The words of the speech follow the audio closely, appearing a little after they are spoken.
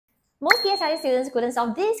Most PSLE students couldn't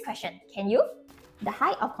solve this question, can you? The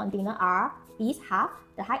height of container R is half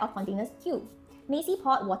the height of containers Q. Macy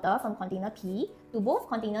poured water from container P to both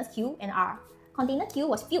containers Q and R. Container Q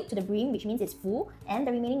was filled to the brim, which means it's full, and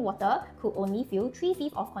the remaining water could only fill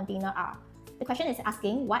 3/5 of container R. The question is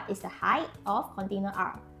asking what is the height of container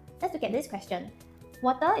R. Let's look at this question.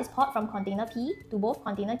 Water is poured from container P to both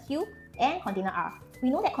container Q and container R. We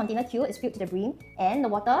know that container Q is filled to the brim and the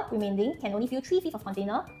water remaining can only fill 3/5 of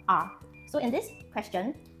container R. So in this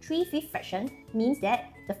question, 3/5 fraction means that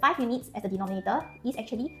the 5 units as the denominator is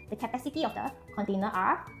actually the capacity of the container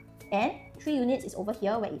R, and 3 units is over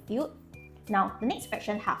here where it filled. Now, the next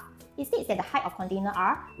fraction, half. It states that the height of container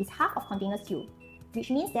R is half of container Q, which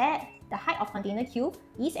means that the height of container Q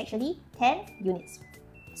is actually 10 units.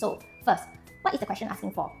 So first, what is the question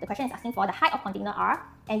asking for? The question is asking for the height of container R,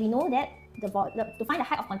 and we know that to find the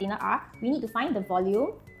height of container R, we need to find the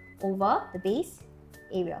volume over the base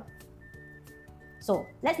area. So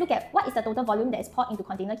let's look at what is the total volume that is poured into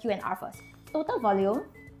container Q and R first. Total volume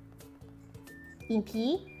in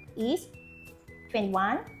P is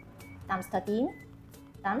 21 times 13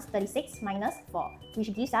 times 36 minus 4,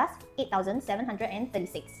 which gives us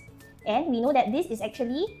 8,736. And we know that this is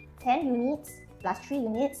actually 10 units plus 3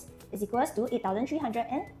 units is equals to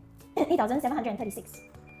 8,736.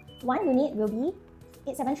 1 unit will be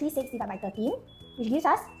 8736 divided by 13, which gives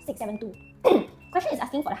us 672. Question is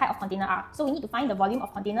asking for the height of container R, so we need to find the volume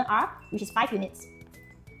of container R, which is 5 units.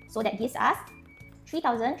 So that gives us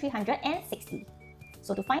 3,360.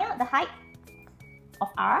 So to find out the height of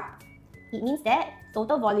R, it means that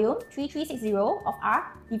total volume 3360 of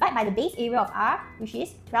R divided by the base area of R, which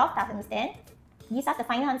is 12 times 10, gives us the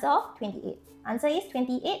final answer of 28. Answer is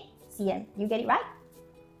 28 cm. You get it right?